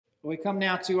We come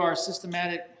now to our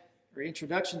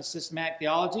introduction to systematic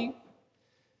theology.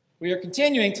 We are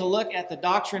continuing to look at the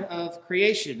doctrine of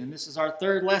creation, and this is our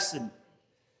third lesson.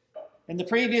 In the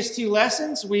previous two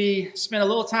lessons, we spent a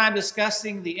little time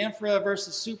discussing the infra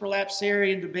versus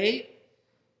supralapsarian debate,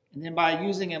 and then by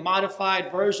using a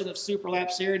modified version of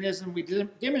supralapsarianism, we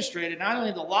demonstrated not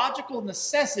only the logical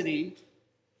necessity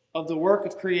of the work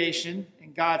of creation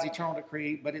and God's eternal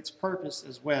decree, but its purpose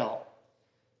as well.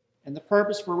 And the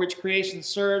purpose for which creation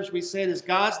serves, we said, is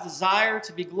God's desire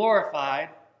to be glorified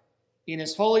in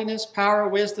his holiness, power,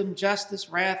 wisdom,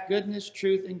 justice, wrath, goodness,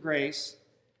 truth, and grace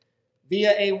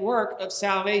via a work of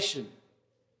salvation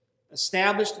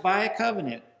established by a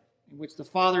covenant in which the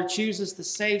Father chooses to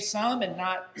save some and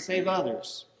not save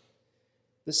others.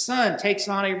 The Son takes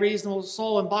on a reasonable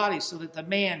soul and body so that the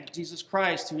man, Jesus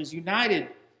Christ, who is united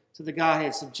to the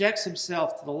Godhead, subjects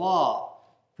himself to the law,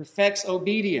 perfects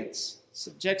obedience,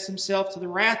 subjects himself to the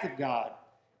wrath of God.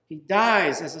 He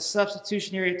dies as a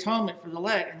substitutionary atonement for the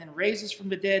elect, and then raises from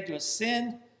the dead to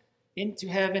ascend into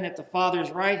heaven at the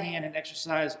Father's right hand and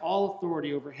exercise all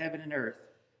authority over heaven and earth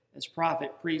as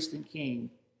prophet, priest, and king.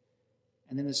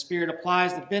 And then the Spirit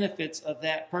applies the benefits of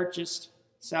that purchased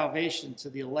salvation to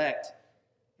the elect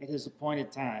at his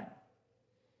appointed time.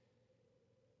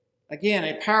 Again,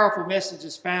 a powerful message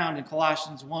is found in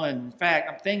Colossians 1. In fact,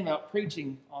 I'm thinking about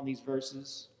preaching on these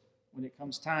verses when it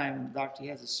comes time and the doctor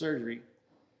has his surgery.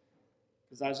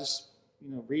 Because I was just,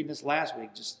 reading this last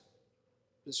week, just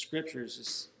the scripture is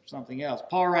just something else.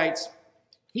 Paul writes,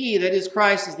 "He, that is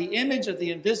Christ, is the image of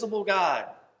the invisible God,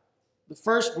 the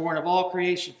firstborn of all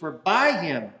creation. For by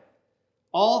him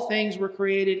all things were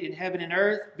created in heaven and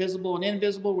earth, visible and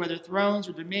invisible, whether thrones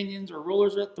or dominions or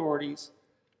rulers or authorities.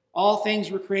 All things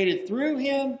were created through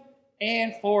him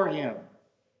and for him.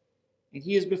 And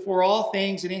he is before all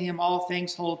things, and in him all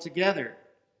things hold together.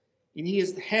 And he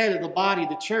is the head of the body,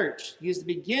 the church. He is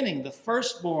the beginning, the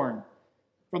firstborn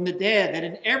from the dead, that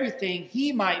in everything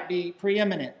he might be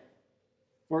preeminent.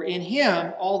 For in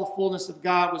him all the fullness of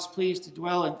God was pleased to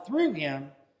dwell, and through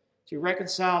him to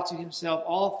reconcile to himself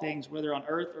all things, whether on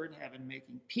earth or in heaven,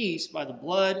 making peace by the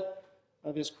blood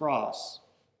of his cross."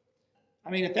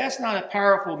 If that's not a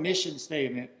powerful mission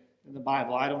statement in the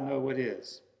Bible, I don't know what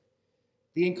is.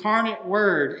 The incarnate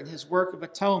Word in his work of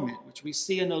atonement, which we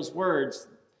see in those words,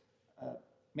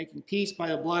 making peace by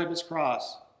the blood of his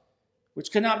cross,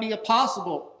 which could not be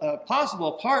possible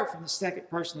apart from the second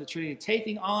person of the Trinity,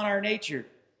 taking on our nature,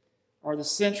 are the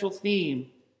central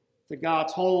theme to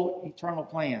God's whole eternal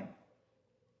plan.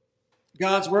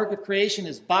 God's work of creation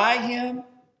is by him,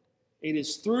 it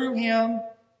is through him,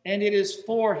 and it is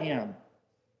for him.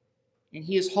 And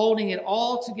he is holding it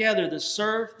all together to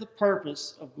serve the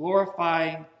purpose of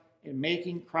glorifying and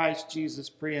making Christ Jesus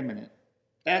preeminent.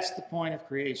 That's the point of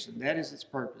creation. That is its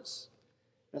purpose.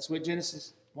 That's what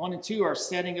Genesis 1 and 2 are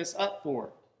setting us up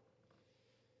for.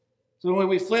 So when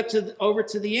we flip over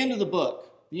to the end of the book,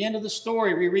 the end of the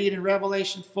story, we read in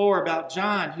Revelation 4 about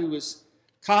John, who was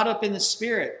caught up in the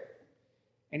Spirit.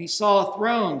 And he saw a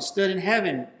throne stood in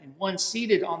heaven and one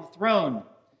seated on the throne.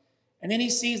 And then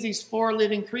he sees these four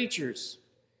living creatures.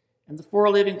 And the four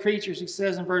living creatures, he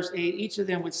says in verse 8, each of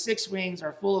them with 6 wings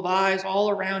are full of eyes all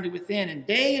around and within. And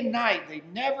day and night they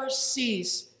never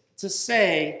cease to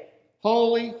say,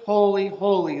 "Holy, holy,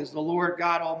 holy is the Lord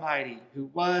God Almighty, who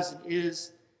was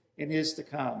and is to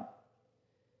come."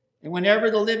 And whenever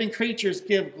the living creatures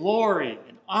give glory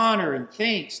and honor and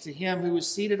thanks to him who is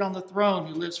seated on the throne,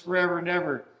 who lives forever and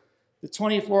ever, the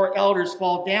 24 elders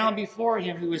fall down before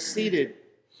him who is seated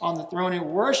on the throne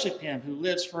and worship him who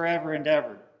lives forever and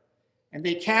ever. And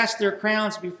they cast their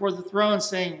crowns before the throne,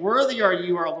 saying, "Worthy are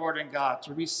you, our Lord and God,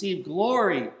 to receive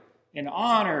glory and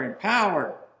honor and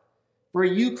power. For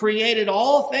you created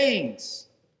all things,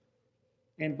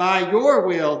 and by your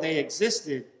will they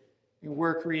existed and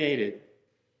were created."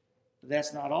 But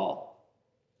that's not all.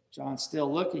 John's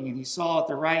still looking, and he saw at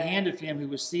the right hand of him who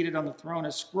was seated on the throne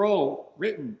a scroll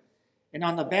written, and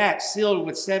on the back sealed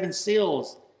with 7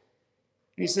 seals.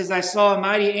 And he says, "I saw a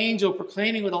mighty angel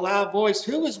proclaiming with a loud voice,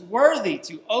 'Who is worthy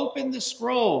to open the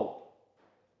scroll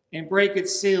and break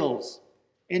its seals?'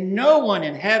 And no one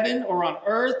in heaven or on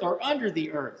earth or under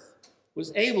the earth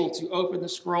was able to open the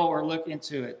scroll or look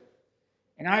into it.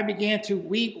 And I began to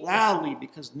weep loudly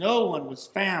because no one was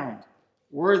found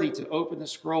worthy to open the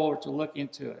scroll or to look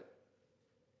into it.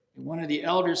 And one of the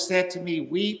elders said to me,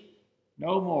 'Weep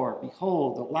no more.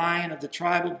 Behold, the Lion of the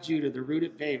tribe of Judah, the root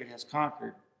of David, has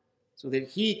conquered, so that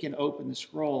he can open the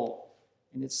scroll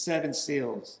and its 7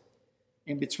 seals.'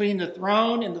 And between the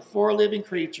throne and the 4 living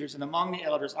creatures and among the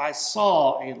elders, I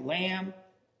saw a lamb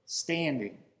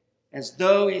standing, as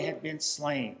though it had been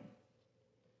slain,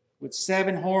 with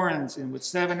 7 horns and with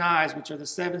 7 eyes, which are the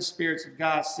 7 spirits of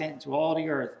God sent into all the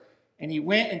earth. And he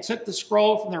went and took the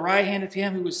scroll from the right hand of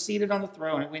him who was seated on the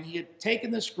throne. And when he had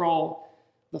taken the scroll,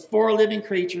 the 4 living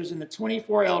creatures and the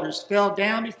 24 elders fell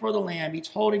down before the Lamb, each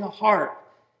holding a harp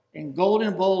and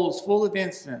golden bowls full of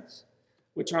incense,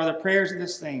 which are the prayers of the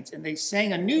saints. And they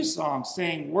sang a new song,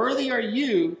 saying, "Worthy are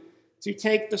you to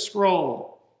take the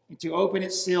scroll and to open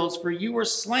its seals, for you were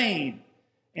slain,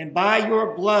 and by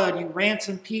your blood you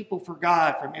ransomed people for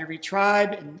God from every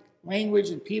tribe and language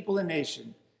and people and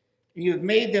nation. And you have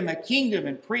made them a kingdom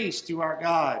and priests to our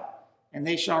God, and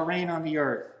they shall reign on the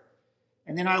earth."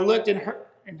 And then I looked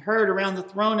and heard around the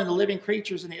throne and the living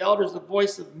creatures and the elders the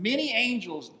voice of many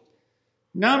angels,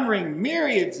 numbering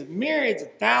myriads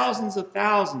of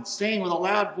thousands, saying with a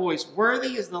loud voice,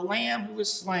 "Worthy is the Lamb who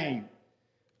was slain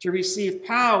to receive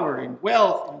power and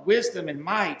wealth and wisdom and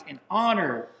might and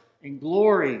honor and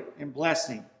glory and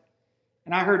blessing."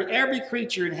 And I heard every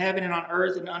creature in heaven and on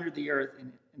earth and under the earth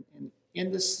and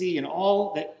in the sea and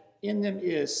all that in them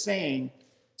is, saying,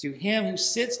 "To him who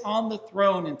sits on the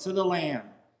throne and to the Lamb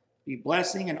be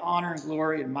blessing and honor and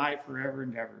glory and might forever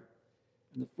and ever."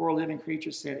 And the 4 living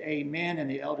creatures said, "Amen," and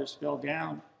the elders fell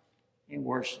down in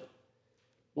worship.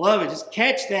 Beloved, just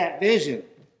catch that vision.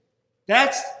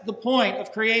 That's the point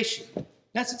of creation.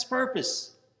 That's its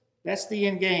purpose. That's the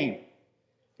end game.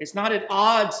 It's not at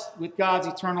odds with God's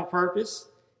eternal purpose.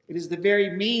 It is the very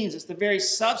means, it's the very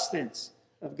substance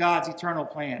of God's eternal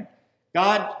plan.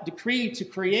 God decreed to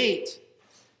create.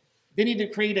 Then he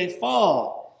decreed a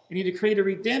fall, and he decreed a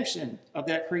redemption of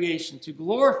that creation to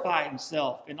glorify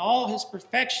himself in all his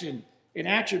perfection and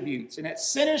attributes. And at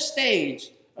center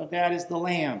stage of that is the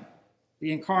Lamb,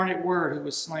 the incarnate Word who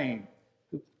was slain,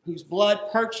 whose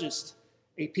blood purchased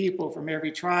a people from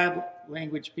every tribe,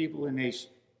 language, people, and nation.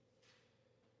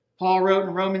 Paul wrote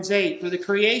in Romans 8, "For the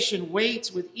creation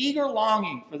waits with eager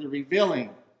longing for the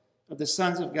revealing of the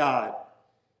sons of God.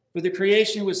 For the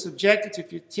creation was subjected to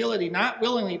futility, not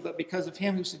willingly, but because of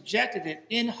him who subjected it,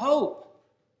 in hope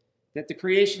that the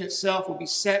creation itself will be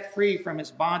set free from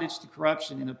its bondage to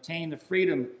corruption and obtain the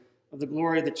freedom of the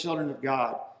glory of the children of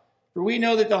God. For we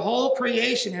know that the whole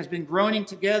creation has been groaning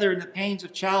together in the pains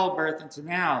of childbirth unto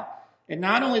now. And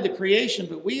not only the creation,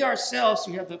 but we ourselves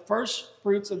who have the first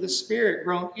fruits of the Spirit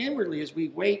groan inwardly as we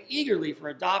wait eagerly for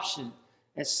adoption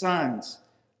as sons,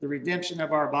 the redemption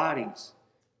of our bodies.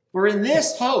 For in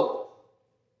this hope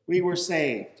we were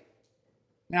saved.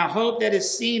 Now hope that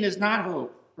is seen is not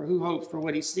hope, for who hopes for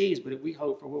what he sees? But if we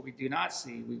hope for what we do not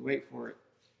see, we wait for it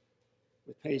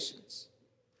with patience."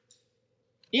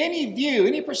 Any view,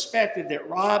 any perspective that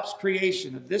robs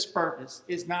creation of this purpose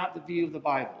is not the view of the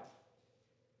Bible.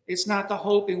 It's not the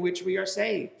hope in which we are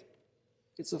saved.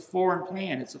 It's a foreign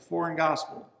plan. It's a foreign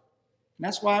gospel. And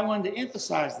that's why I wanted to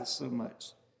emphasize this so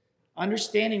much.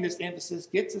 Understanding this emphasis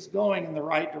gets us going in the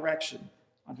right direction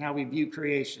on how we view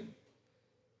creation.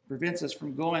 It prevents us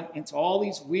from going into all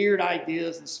these weird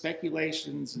ideas and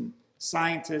speculations and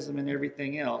scientism and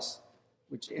everything else,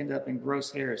 which end up in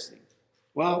gross heresy.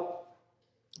 Well,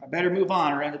 I better move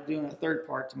on or end up doing a third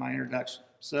part to my introduction.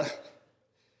 So,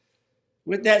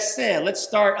 with that said, let's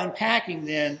start unpacking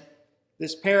then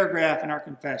this paragraph in our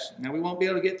confession. Now, we won't be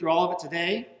able to get through all of it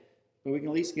today, but we can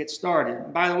at least get started.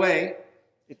 And by the way,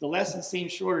 if the lesson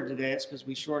seems shorter today, it's because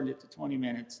we shortened it to 20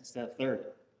 minutes instead of 30.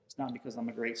 It's not because I'm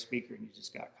a great speaker and you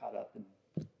just got caught up in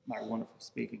my wonderful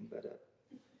speaking. But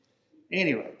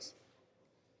anyways,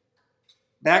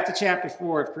 back to chapter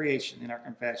 4 of creation in our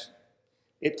confession.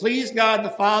 "It pleased God the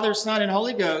Father, Son, and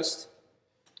Holy Ghost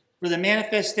for the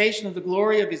manifestation of the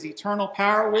glory of his eternal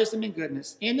power, wisdom, and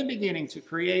goodness in the beginning to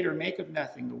create or make of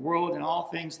nothing the world and all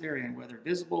things therein, whether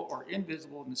visible or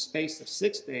invisible, in the space of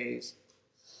 6 days,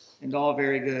 and all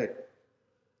very good."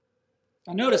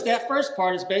 Now notice that first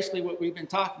part is basically what we've been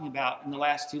talking about in the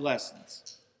last 2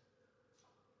 lessons.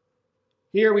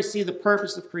 Here we see the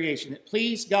purpose of creation. It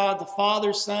pleased God the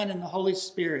Father, Son, and the Holy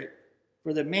Spirit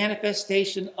for the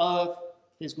manifestation of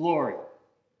his glory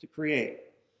to create.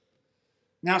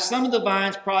 Now, some of the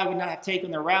divines probably would not have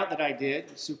taken the route that I did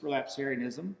with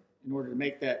supralapsarianism in order to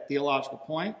make that theological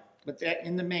point, but that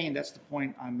in the main, that's the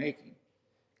point I'm making.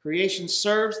 Creation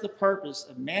serves the purpose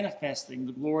of manifesting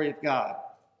the glory of God.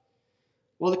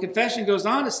 Well, the confession goes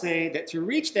on to say that to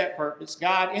reach that purpose,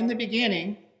 God in the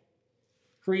beginning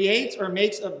creates or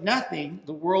makes of nothing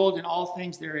the world and all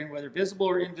things therein, whether visible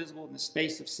or invisible, in the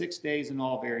space of 6 days, and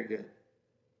all very good.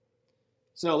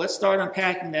 So let's start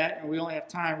unpacking that, and we only have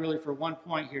time really for one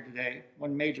point here today,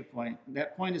 one major point. And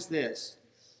that point is this.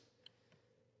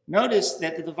 Notice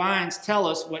that the divines tell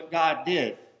us what God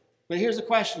did. But here's a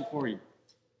question for you.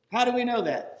 How do we know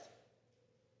that?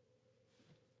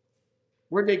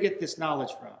 Where'd they get this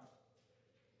knowledge from?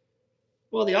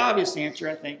 Well, the obvious answer,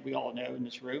 I think we all know in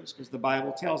this room, is because the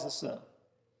Bible tells us so.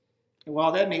 And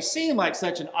while that may seem like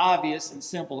such an obvious and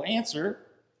simple answer,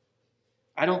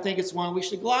 I don't think it's one we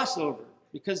should gloss over,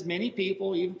 because many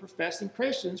people, even professing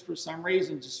Christians, for some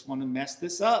reason just want to mess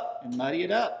this up and muddy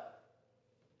it up.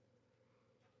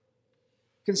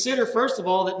 Consider, first of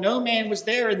all, that no man was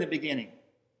there in the beginning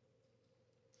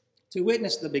to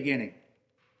witness the beginning.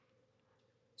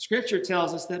 Scripture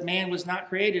tells us that man was not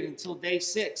created until day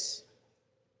 6.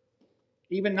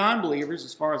 Even non-believers,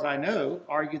 as far as I know,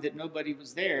 argue that nobody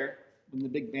was there when the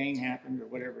Big Bang happened, or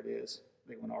whatever it is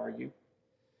they want to argue.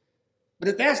 But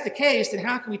if that's the case, then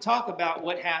how can we talk about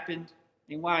what happened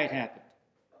and why it happened?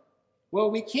 Well,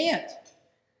 we can't,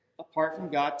 apart from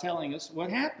God telling us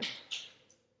what happened.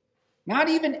 Not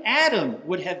even Adam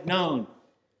would have known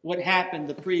what happened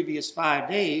the previous 5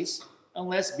 days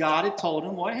unless God had told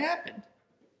him what happened.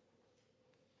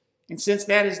 And since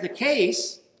that is the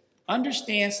case,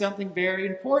 understand something very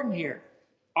important here.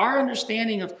 Our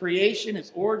understanding of creation,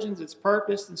 its origins, its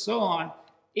purpose, and so on,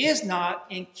 is not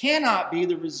and cannot be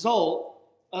the result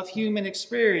of human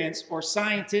experience or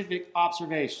scientific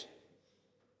observation.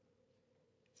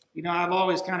 You know, I've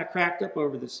always kind of cracked up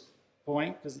over this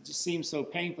point because it just seems so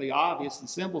painfully obvious and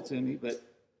simple to me, but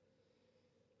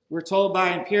we're told by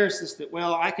empiricists that,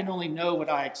 well, I can only know what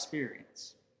I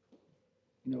experience.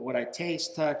 You know, what I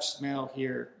taste, touch, smell,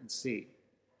 hear, and see.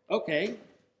 Okay,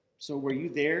 so were you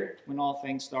there when all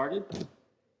things started?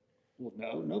 Well,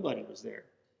 no, nobody was there.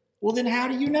 Well, then how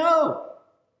do you know?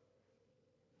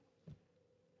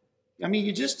 I mean,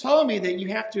 you just told me that you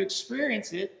have to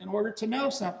experience it in order to know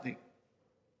something.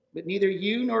 But neither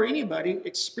you nor anybody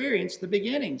experienced the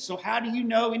beginning. So how do you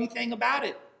know anything about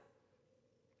it?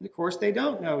 And of course, they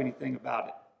don't know anything about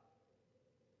it.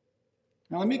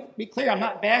 Now, let me be clear. I'm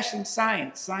not bashing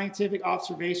science. Scientific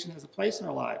observation has a place in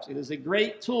our lives. It is a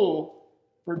great tool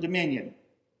for dominion.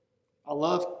 I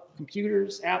love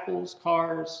computers, apples,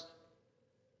 cars,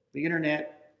 the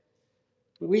internet.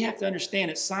 But we have to understand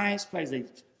that science plays a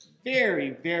very,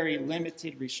 very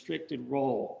limited, restricted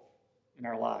role in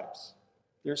our lives.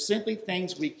 There are simply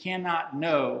things we cannot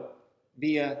know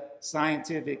via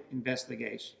scientific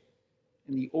investigation.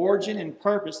 And the origin and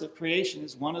purpose of creation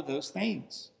is one of those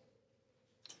things.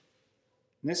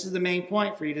 And this is the main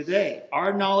point for you today.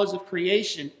 Our knowledge of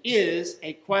creation is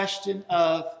a question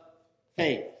of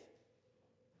faith.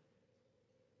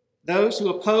 Those who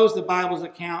oppose the Bible's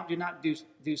account do not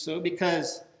do so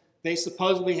because they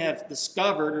supposedly have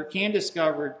discovered or can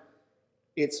discover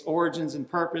its origins and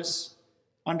purpose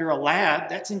under a lab.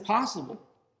 That's impossible,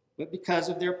 but because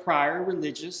of their prior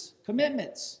religious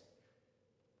commitments.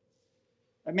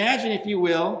 Imagine, if you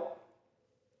will,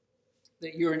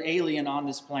 that you're an alien on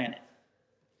this planet.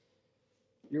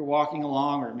 You're walking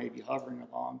along, or maybe hovering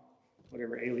along,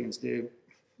 whatever aliens do,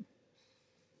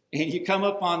 and you come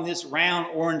up on this round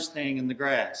orange thing in the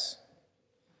grass.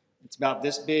 It's about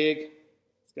this big.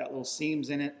 It's got little seams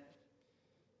in it.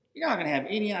 You're not going to have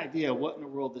any idea what in the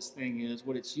world this thing is,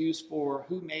 what it's used for,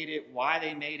 who made it, why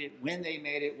they made it, when they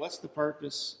made it, what's the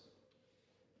purpose.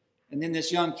 And then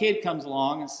this young kid comes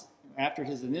along, and after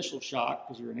his initial shock,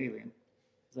 because you're an alien,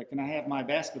 he's like, "Can I have my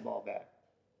basketball back?"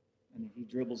 And he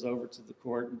dribbles over to the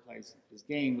court and plays his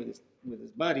game with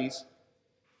his buddies.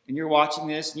 And you're watching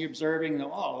this and you're observing,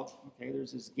 oh, okay,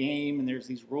 there's this game and there's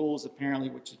these rules apparently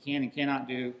what you can and cannot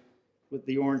do with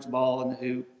the orange ball and the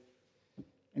hoop.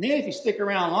 And then if you stick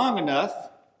around long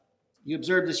enough, you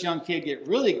observe this young kid get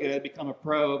really good, become a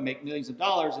pro, make millions of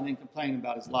dollars, and then complain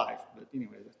about his life. But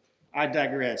anyway, I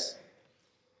digress.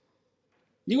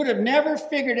 You would have never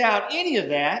figured out any of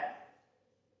that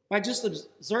by just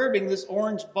observing this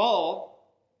orange ball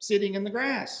sitting in the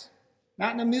grass.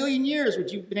 Not in a million years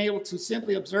would you have been able to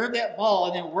simply observe that ball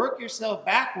and then work yourself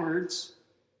backwards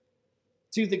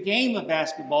to the game of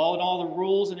basketball and all the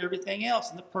rules and everything else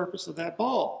and the purpose of that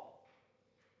ball.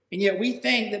 And yet we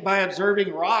think that by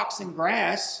observing rocks and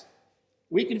grass,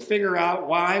 we can figure out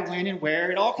why, when, and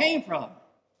where it all came from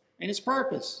and its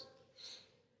purpose.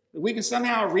 That we can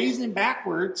somehow reason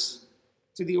backwards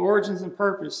to the origins and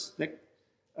purpose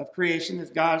of creation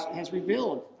that God has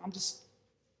revealed. I'm just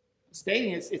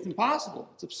stating it's impossible.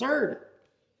 It's absurd.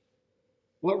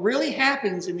 What really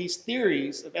happens in these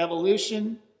theories of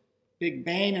evolution, Big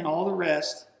Bang, and all the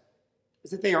rest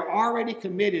is that they are already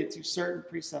committed to certain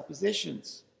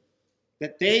presuppositions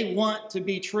that they want to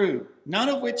be true, none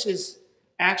of which is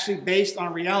actually based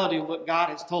on reality of what God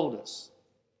has told us.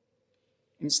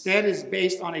 Instead, is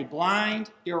based on a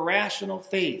blind, irrational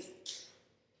faith.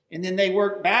 And then they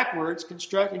work backwards,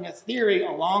 constructing a theory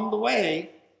along the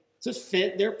way to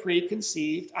fit their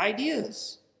preconceived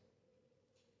ideas.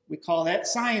 We call that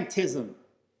scientism,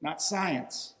 not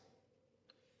science.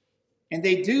 And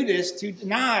they do this to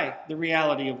deny the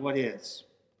reality of what is,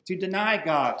 to deny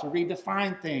God, to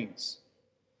redefine things.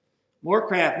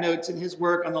 Morecraft notes in his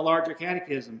work on the Larger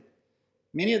Catechism,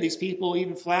 many of these people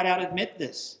even flat out admit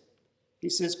this. He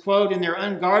says, quote, in their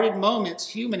unguarded moments,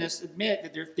 humanists admit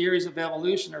that their theories of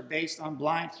evolution are based on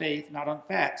blind faith, not on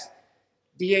facts.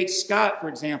 D.H. Scott, for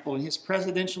example, in his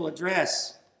presidential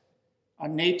address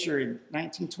on Nature in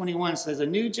 1921 says, a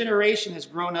new generation has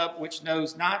grown up which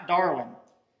knows not Darwin.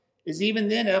 Is even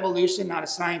then evolution not a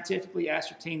scientifically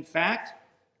ascertained fact?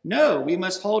 No, we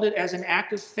must hold it as an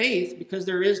act of faith because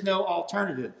there is no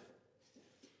alternative.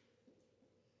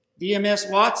 D.M.S.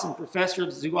 Watson, professor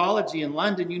of zoology in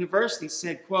London University,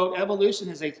 said, quote, evolution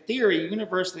is a theory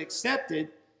universally accepted,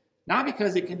 not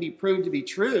because it can be proved to be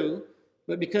true,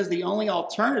 but because the only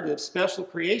alternative, special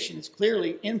creation, is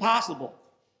clearly impossible.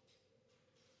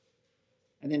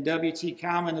 And then W.T.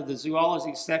 Cowman of the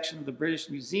zoology section of the British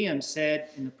Museum said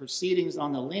in the Proceedings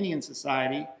on the Linnean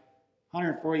Society,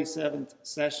 147th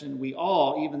session, we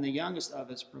all, even the youngest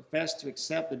of us, profess to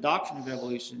accept the doctrine of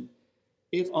evolution,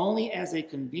 if only as a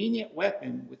convenient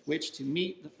weapon with which to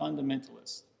meet the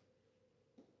fundamentalists.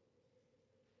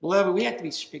 Beloved, we have to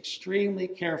be extremely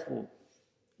careful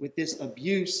with this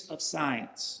abuse of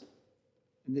science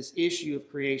and this issue of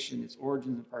creation, its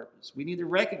origins and purpose. We need to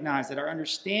recognize that our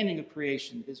understanding of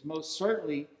creation is most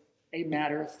certainly a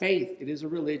matter of faith. It is a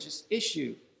religious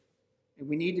issue. And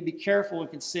we need to be careful in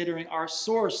considering our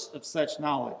source of such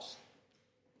knowledge.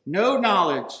 No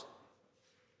knowledge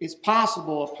is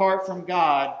possible apart from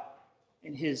God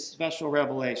and his special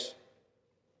revelation.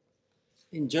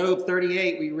 In Job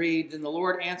 38, we read, then the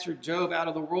Lord answered Job out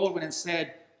of the whirlwind and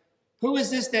said, who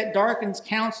is this that darkens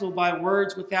counsel by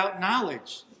words without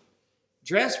knowledge?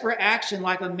 Dress for action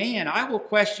like a man. I will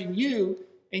question you,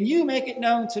 and you make it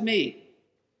known to me.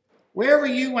 Where were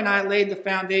you when I laid the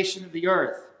foundation of the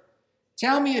earth?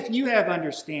 Tell me if you have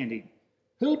understanding.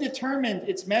 Who determined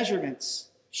its measurements?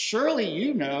 Surely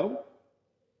you know.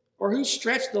 Or who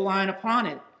stretched the line upon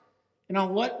it? And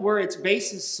on what were its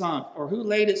bases sunk? Or who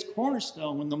laid its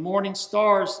cornerstone when the morning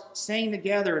stars sang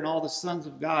together and all the sons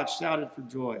of God shouted for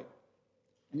joy?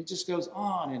 And it just goes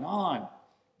on and on.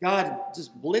 God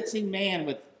just blitzing man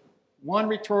with one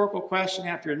rhetorical question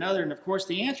after another. And of course,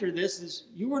 the answer to this is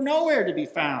you were nowhere to be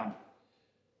found.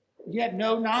 You had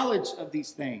no knowledge of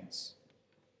these things.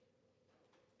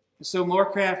 And so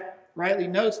Morecraft rightly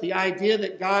notes the idea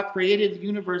that God created the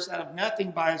universe out of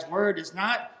nothing by his word is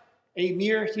not a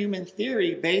mere human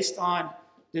theory based on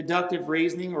deductive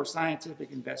reasoning or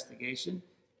scientific investigation.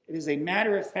 It is a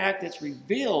matter of fact that's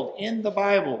revealed in the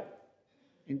Bible,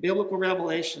 in biblical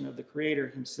revelation of the Creator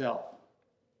himself.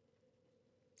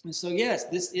 And so, yes,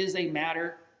 this is a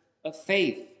matter of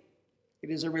faith.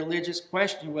 It is a religious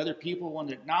question whether people want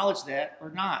to acknowledge that or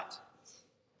not.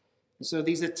 And so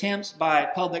these attempts by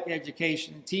public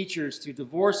education and teachers to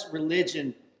divorce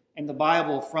religion and the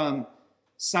Bible from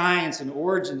science and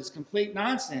origin is complete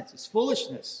nonsense. It's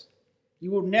foolishness.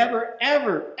 You will never,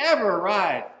 ever, ever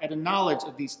arrive at a knowledge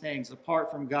of these things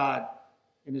apart from God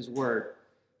and his word.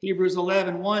 Hebrews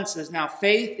 11:1 says, now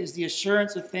faith is the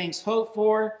assurance of things hoped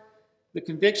for, the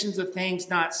convictions of things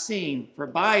not seen, for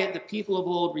by it the people of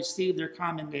old received their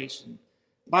commendation.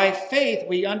 By faith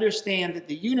we understand that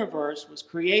the universe was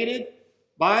created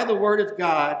by the word of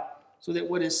God, so that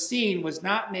what is seen was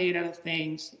not made out of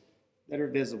things that are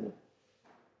visible.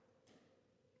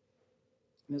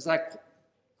 And as I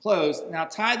close, now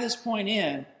tie this point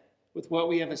in with what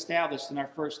we have established in our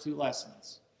first two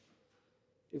lessons.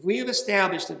 If we have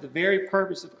established that the very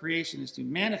purpose of creation is to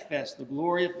manifest the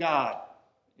glory of God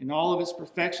in all of its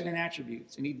perfection and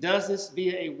attributes, and he does this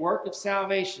via a work of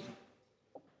salvation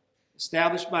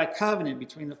established by covenant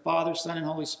between the Father, Son, and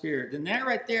Holy Spirit, then that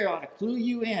right there ought to clue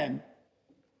you in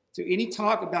to any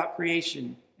talk about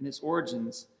creation and its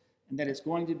origins, and that it's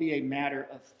going to be a matter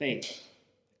of faith,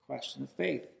 a question of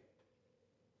faith.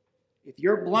 If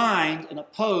you're blind and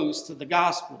opposed to the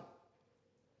gospel,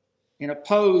 and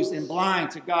opposed and blind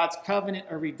to God's covenant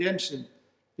of redemption,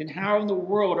 then how in the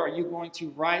world are you going to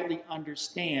rightly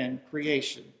understand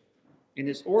creation and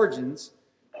its origins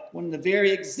when the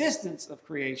very existence of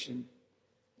creation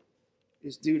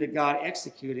is due to God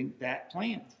executing that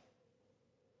plan?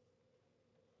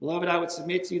 Beloved, I would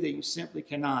submit to you that you simply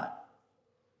cannot.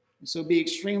 And so be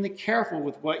extremely careful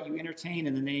with what you entertain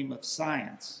in the name of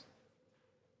science.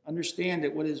 Understand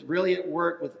that what is really at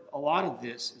work with a lot of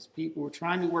this is people who are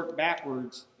trying to work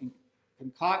backwards and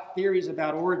concoct theories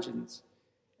about origins,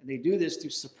 and they do this to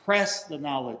suppress the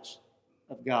knowledge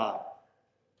of God.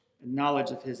 and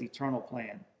knowledge of his eternal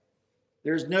plan.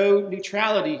 There's no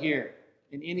neutrality here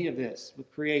in any of this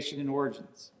with creation and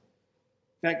origins.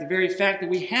 In fact, the very fact that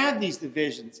we have these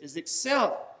divisions is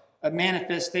itself a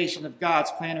manifestation of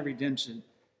God's plan of redemption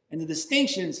and the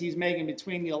distinctions he's making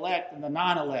between the elect and the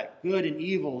non-elect, good and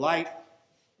evil, light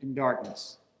and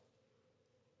darkness.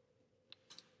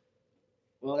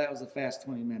 Well, that was a fast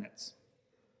 20 minutes.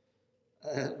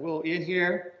 We'll end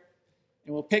here,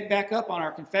 and we'll pick back up on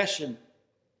our confession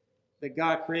that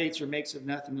God creates or makes of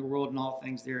nothing the world and all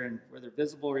things therein, whether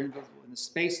visible or invisible, in the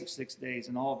space of 6 days,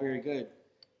 and all very good.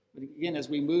 But again, as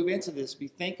we move into this, be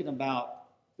thinking about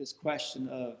this question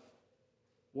of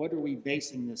what are we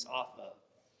basing this off of?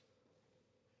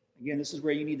 Again, this is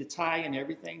where you need to tie in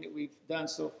everything that we've done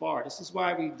so far. This is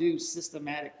why we do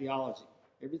systematic theology.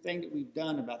 Everything that we've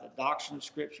done about the doctrine of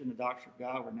Scripture and the doctrine of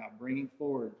God, we're now bringing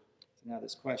forward to now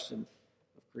this question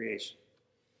of creation.